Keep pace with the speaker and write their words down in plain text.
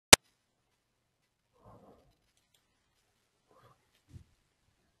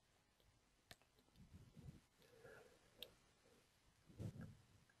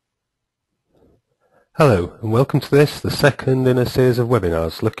Hello and welcome to the second in a series of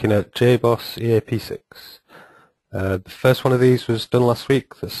webinars looking at JBoss EAP 6. The first one of these was done last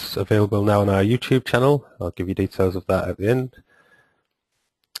week. That's available now on our YouTube channel. I'll give you details of that at the end.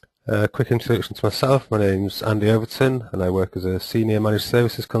 Quick introduction to myself. My name's Andy Overton and I work as a Senior Managed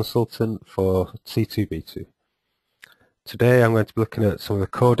Services Consultant for C2B2. Today I'm going to be looking at some of the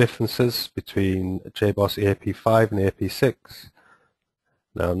core differences between JBoss EAP 5 and EAP 6.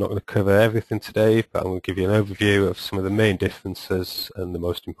 Now, I'm not going to cover everything today, but I'm going to give you an overview of some of the main differences and the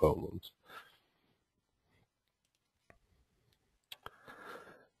most important ones.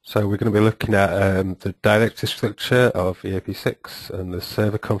 So we're going to be looking at the directory structure of EAP 6 and the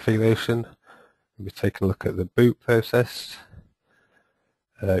server configuration. We'll be taking a look at the boot process,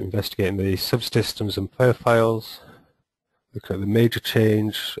 investigating the subsystems and profiles, looking at the major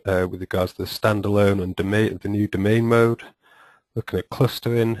change with regards to the standalone and the new domain mode, looking at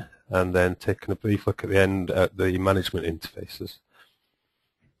clustering, and then taking a brief look at the end at the management interfaces.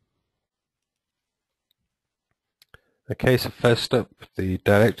 Okay, so first up, the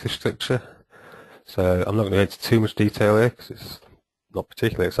directory structure. So I'm not going to go into too much detail here because it's not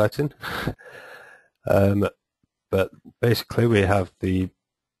particularly exciting. But basically we have the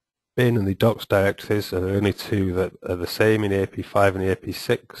bin and the docs directories are the only two that are the same in EAP 5 and EAP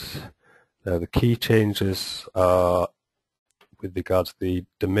 6. Now the key changes are with regards to the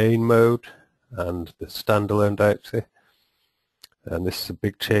domain mode and the standalone directory. And this is a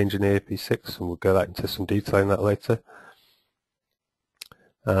big change in EAP 6, and we'll go into some detail in that later.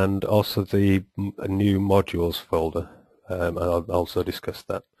 And also the new modules folder, and I'll also discuss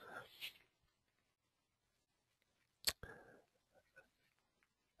that.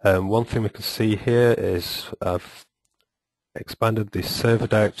 One thing we can see here is I've expanded the server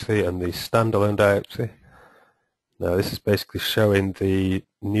directory and the standalone directory. Now this is basically showing the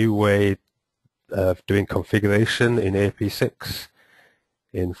new way of doing configuration in EAP 6.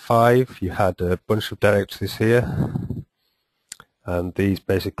 In 5 you had a bunch of directories here, and these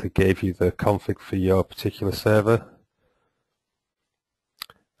basically gave you the config for your particular server.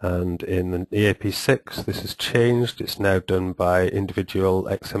 And in EAP 6 this has changed. It's now done by individual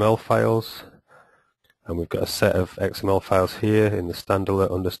XML files, and we've got a set of XML files here in the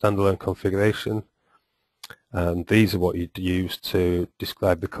standalone configuration. And these are what you'd use to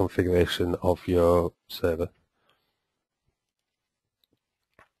describe the configuration of your server.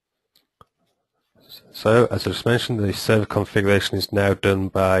 So, as I just mentioned, the server configuration is now done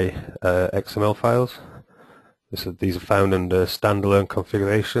by XML files. These are found under standalone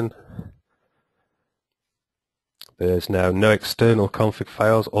configuration. There's now no external config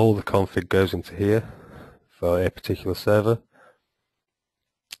files. All the config goes into here for a particular server.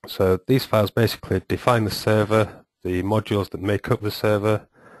 So these files basically define the server, the modules that make up the server,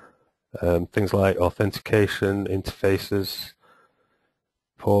 things like authentication, interfaces,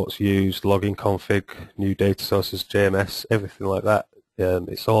 ports used, login config, new data sources, JMS, everything like that.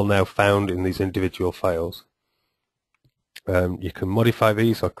 It's all now found in these individual files. You can modify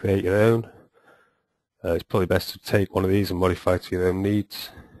these or create your own. It's probably best to take one of these and modify to your own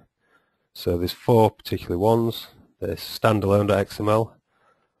needs. So there's 4 particular ones. There's standalone.xml.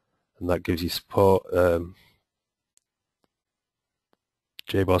 And that gives you support.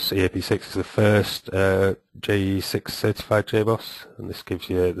 JBoss EAP 6 is the first JE6 certified JBoss, and this gives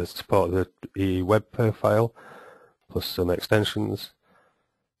you the support of the web profile plus some extensions.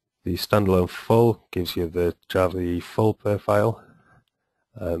 The standalone full gives you the Java EE full profile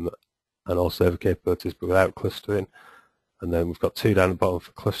and all server capabilities but without clustering. And then we've got 2 down the bottom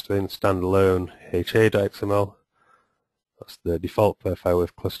for clustering, standalone HA.xml. That's the default profile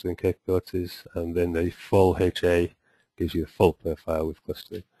with clustering capabilities, and then the full HA gives you the full profile with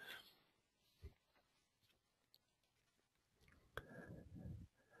clustering.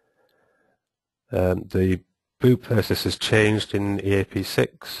 The boot process has changed in EAP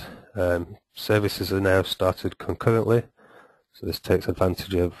 6. Services are now started concurrently, so this takes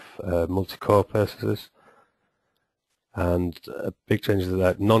advantage of multi-core processes. And a big change is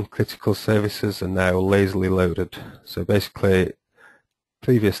that non-critical services are now lazily loaded. So basically,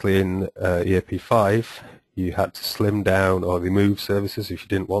 previously in EAP 5, you had to slim down or remove services if you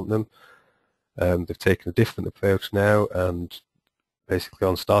didn't want them. They've taken a different approach now, and basically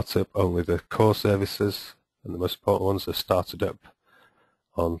on startup, only the core services and the most important ones are started up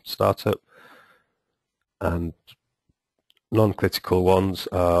on startup, and non-critical ones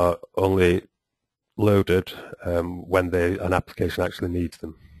are only loaded when an application actually needs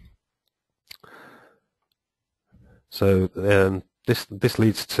them. So this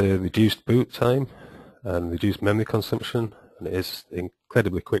leads to reduced boot time and reduced memory consumption, and it is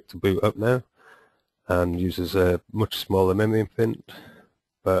incredibly quick to boot up now. and uses a much smaller memory imprint,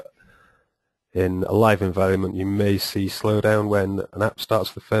 but in a live environment you may see slowdown when an app starts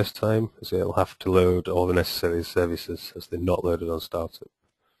for the first time, as it'll have to load all the necessary services as they're not loaded on startup.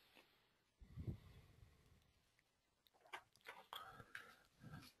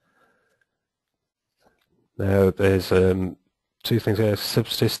 Now there's two things here,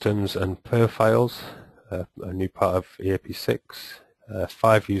 subsystems and profiles, a new part of EAP6.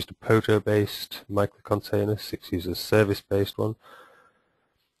 5 used a Pojo-based microcontainer, 6 uses a service-based one.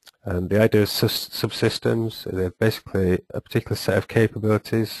 And the idea of subsystems, they're basically a particular set of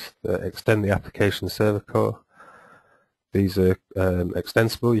capabilities that extend the application server core. These are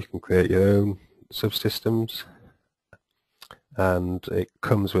extensible, you can create your own subsystems, and it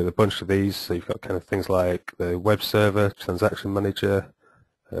comes with a bunch of these. So you've got kind of things like the web server, transaction manager,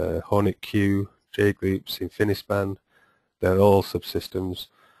 Hornet Queue, JGroups, InfiniSpan. They're all subsystems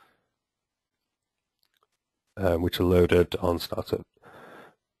which are loaded on startup,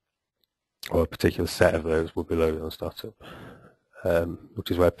 or a particular set of those will be loaded on startup, which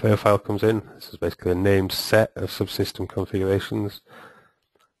is where profile comes in. This is basically a named set of subsystem configurations.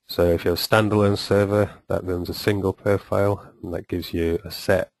 So if you have a standalone server, that runs a single profile, and that gives you a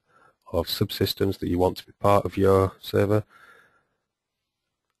set of subsystems that you want to be part of your server.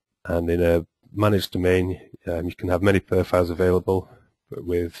 And in a managed domain, you can have many profiles available, but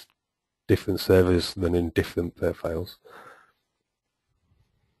with different servers than in different profiles.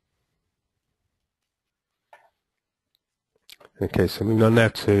 Okay, so moving on now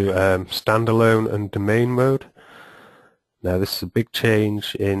to standalone and domain mode. Now this is a big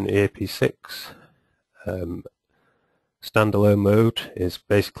change in EAP6. Standalone mode is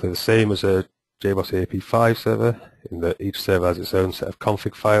basically the same as a JBoss EAP5 server, in that each server has its own set of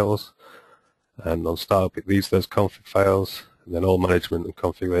config files, and on startup it reads those config files, and then all management and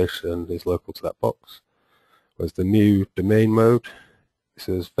configuration is local to that box. Whereas the new domain mode, this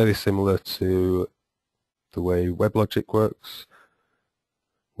is very similar to the way WebLogic works,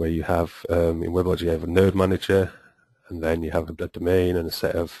 where you have, in WebLogic you have a node manager, and then you have a domain and a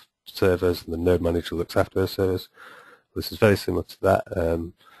set of servers, and the node manager looks after those servers. This is very similar to that.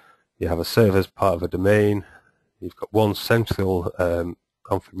 You have a server as part of a domain. You've got one central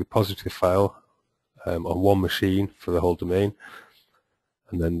config repository file on one machine for the whole domain,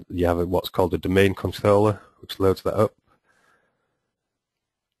 and then you have what's called a domain controller, which loads that up.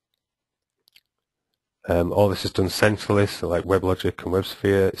 All this is done centrally, so like WebLogic and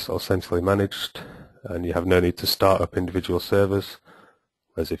WebSphere, it's all centrally managed, and you have no need to start up individual servers,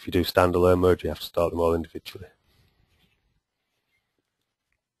 whereas if you do standalone mode, you have to start them all individually.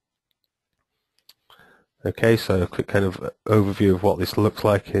 Okay, so a quick kind of overview of what this looks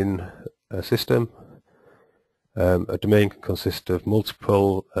like in a system. A domain can consist of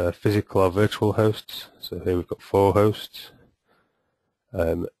multiple physical or virtual hosts. So here we've got 4 hosts.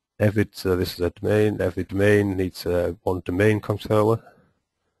 So this is a domain. Every domain needs one domain controller.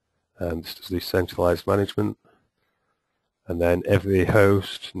 This does decentralized management. And then every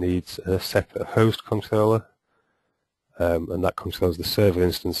host needs a separate host controller. And that controls the server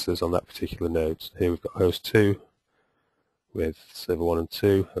instances on that particular node. So here we've got host 2 with server 1 and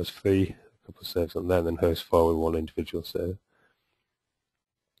 2, host 3, a couple of servers on there, and then host 4 with one individual server.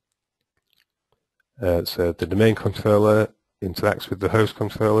 So the domain controller interacts with the host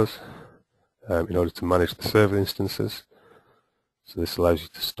controllers in order to manage the server instances. So this allows you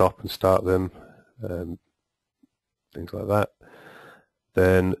to stop and start them, things like that.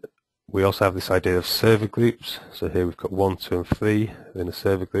 Then we also have this idea of server groups. So here we've got 1, 2, and 3 in a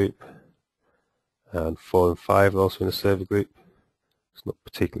server group, and 4 and 5 are also in a server group. It's not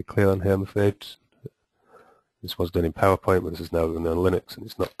particularly clear on here, I'm afraid. This was done in PowerPoint, but this is now done on Linux, and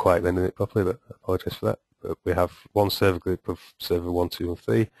it's not quite rendering it properly, but I apologize for that. But we have one server group of server 1, 2, and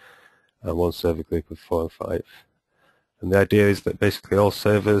 3, and one server group of 4 and 5. And the idea is that basically all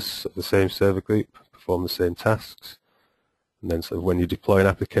servers of the same server group perform the same tasks. And then so when you deploy an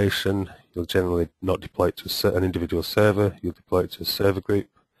application, you'll generally not deploy it to an individual server, you'll deploy it to a server group.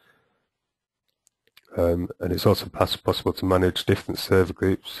 And it's also possible to manage different server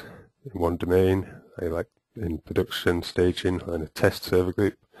groups in one domain, like in production, staging, and a test server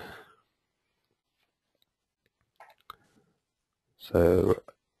group. So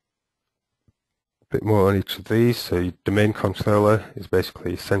a bit more on each of these. So your domain controller is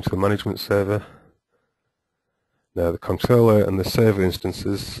basically a central management server. Now the controller and the server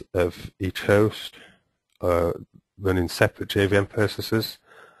instances of each host are running separate JVM processes,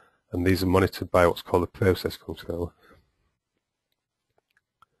 and these are monitored by what's called a process controller.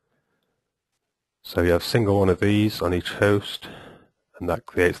 So you have a single one of these on each host, and that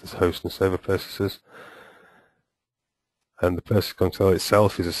creates this host and server processes. And the process controller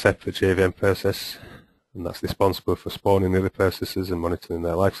itself is a separate JVM process, and that's responsible for spawning the other processes and monitoring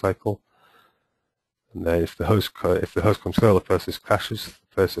their lifecycle. And then if the host controller process crashes,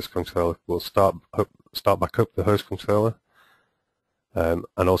 the process controller will start back up the host controller. And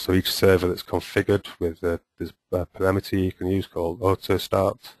also each server that's configured with there's a parameter you can use called auto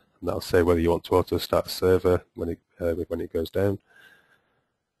start, and that'll say whether you want to auto start a server when it goes down.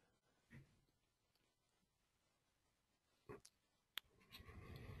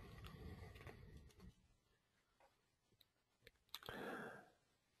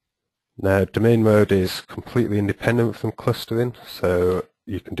 Now, domain mode is completely independent from clustering, so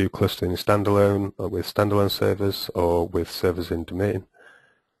you can do clustering standalone or with standalone servers or with servers in domain.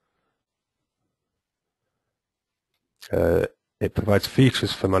 It provides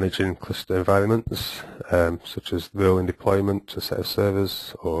features for managing cluster environments, such as rolling deployment to a set of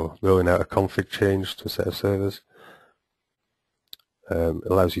servers or rolling out a config change to a set of servers. It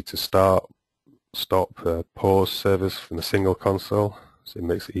allows you to start, stop, pause servers from a single console, so it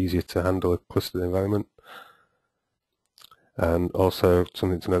makes it easier to handle a clustered environment. And also,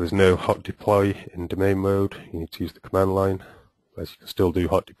 something to know, there's no hot deploy in domain mode. You need to use the command line, whereas you can still do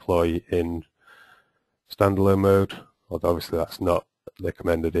hot deploy in standalone mode, although obviously that's not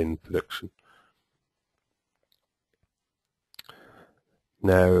recommended in production.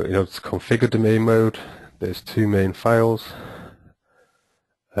 Now, in order to configure domain mode, there's two main files.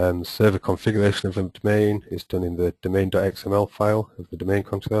 Server configuration of a domain is done in the domain.xml file of the domain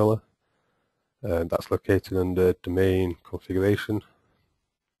controller. That's located under domain configuration.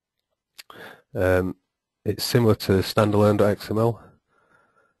 It's similar to standalone.xml.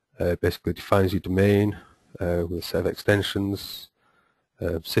 Basically defines your domain with a set of extensions,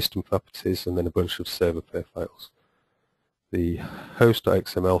 system properties, and then a bunch of server profiles. The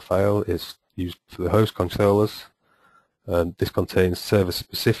host.xml file is used for the host controllers, and this contains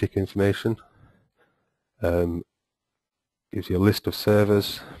server-specific information. Gives you a list of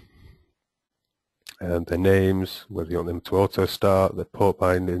servers and their names, whether you want them to auto-start, their port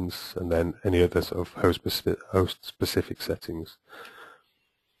bindings, and then any other sort of host-specific settings.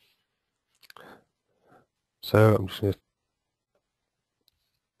 So I'm just going to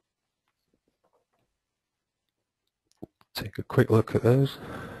take a quick look at those.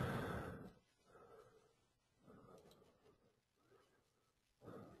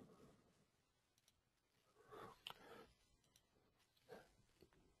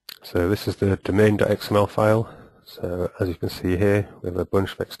 So this is the domain.xml file. So as you can see here, we have a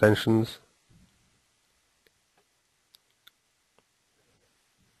bunch of extensions.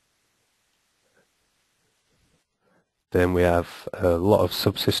 Then we have a lot of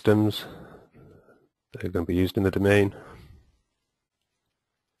subsystems that are going to be used in the domain.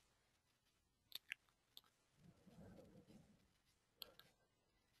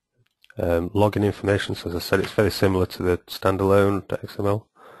 Login information, so as I said, it's very similar to the standalone.xml.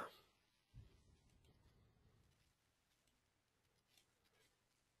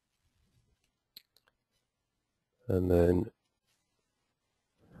 And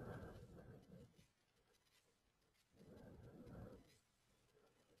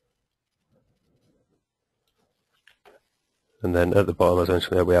then at the bottom, as I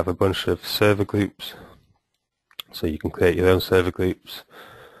mentioned, we have a bunch of server groups, so you can create your own server groups.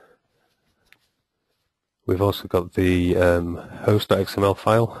 We've also got the host.xml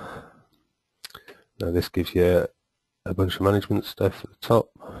file. Now this gives you a bunch of management stuff at the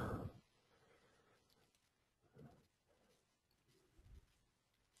top.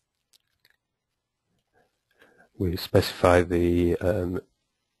 We specify the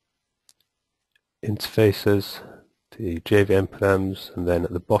interfaces, the JVM params, and then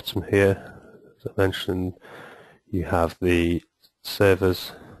at the bottom here, as I mentioned, you have the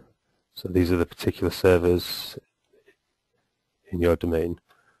servers. So these are the particular servers in your domain.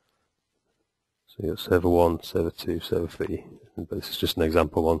 So you've got server 1, server 2, server 3, but this is just an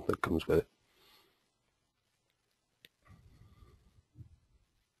example one that comes with it.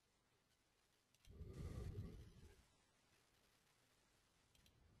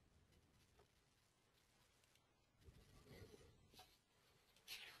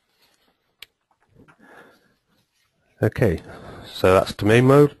 Okay, so that's domain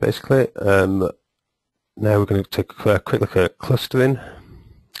mode basically. Now we're going to take a quick look at clustering.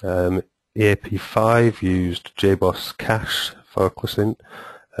 EAP 5 used JBoss cache for clustering.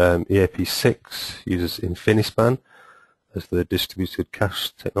 EAP 6 uses Infinispan as the distributed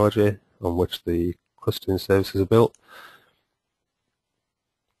cache technology on which the clustering services are built.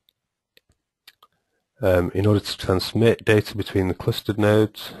 In order to transmit data between the clustered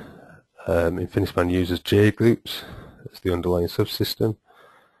nodes, InfiniSpan uses JGroups as the underlying subsystem.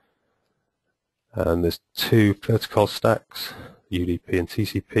 And there's two protocol stacks, UDP and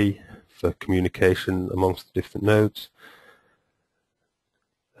TCP, for communication amongst the different nodes.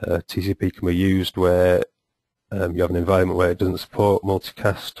 TCP can be used where you have an environment where it doesn't support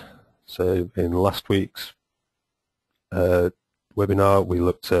multicast. So in last week's webinar, we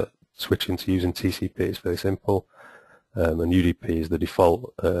looked at switching to using TCP. It's very simple, and UDP is the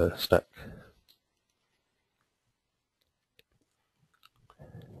default stack.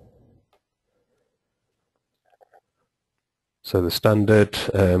 So the standard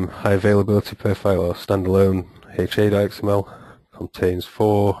high availability profile or standalone HA.xml contains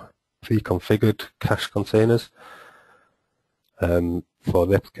 4 pre-configured cache containers for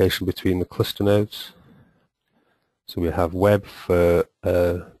the application between the cluster nodes. So we have web for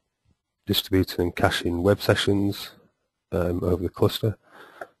distributing and caching web sessions over the cluster.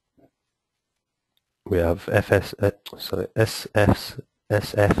 We have SFSB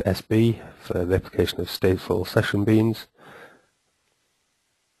for the application of stateful session beans.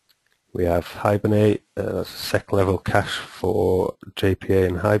 We have Hibernate, that's a second level cache for JPA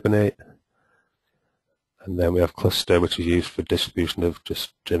and Hibernate. And then we have Cluster, which is used for distribution of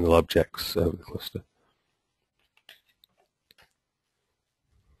just general objects over the cluster.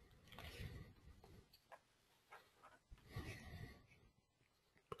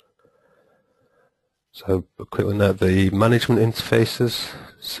 So a quick look at the management interfaces.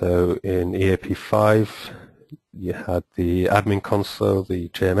 So in EAP 5, you had the admin console, the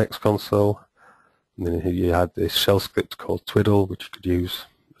JMX console, and then you had this shell script called Twiddle, which you could use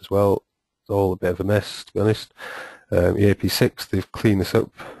as well. It's all a bit of a mess, to be honest. EAP 6, they've cleaned this up.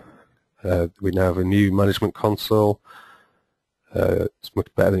 We now have a new management console. It's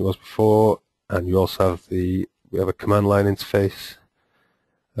much better than it was before, and you also have we have a command line interface.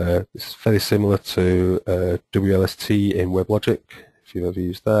 This is very similar to WLST in WebLogic, if you've ever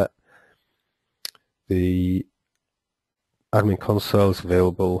used that. The admin console is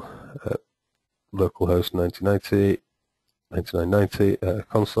available at localhost 9990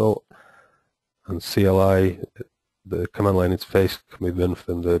 console, and CLI, the command line interface, can be done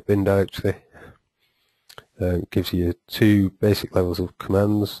from the bin directory. It gives you 2 basic levels of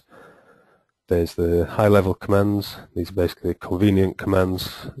commands. There's the high-level commands. These are basically convenient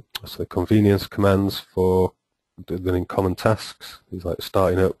commands, so convenience commands for doing common tasks. These like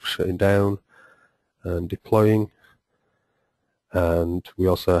starting up, shutting down, and deploying. And we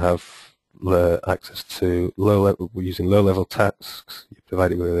also have access to we're using low-level tasks. You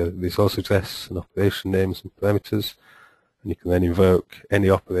provide it with a resource address and operation names and parameters, and you can then invoke any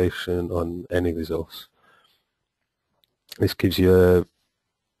operation on any resource. This gives you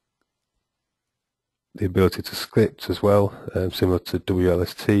the ability to script as well, similar to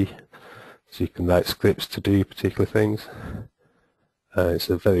WLST, so you can write scripts to do particular things. It's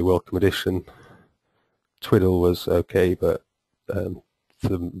a very welcome addition. Twiddle was okay, but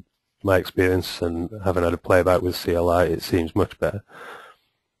from my experience and having had a play about with CLI, it seems much better.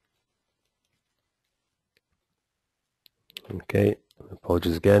 Okay,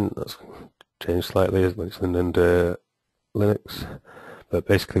 apologies again, that's changed slightly as it's under Linux. But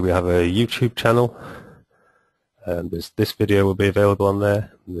basically we have a YouTube channel, and this video will be available on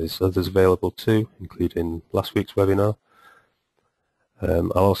there, and there's others available too, including last week's webinar.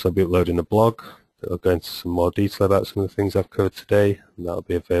 I'll also be uploading a blog that will go into some more detail about some of the things I've covered today, and that'll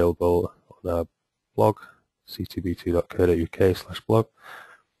be available on our blog, c2b2.co.uk/blog.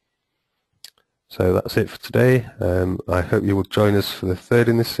 So that's it for today. I hope you will join us for the third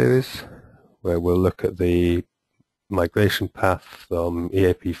in this series, where we'll look at the migration path from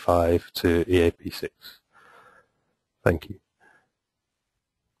EAP 5 to EAP 6. Thank you.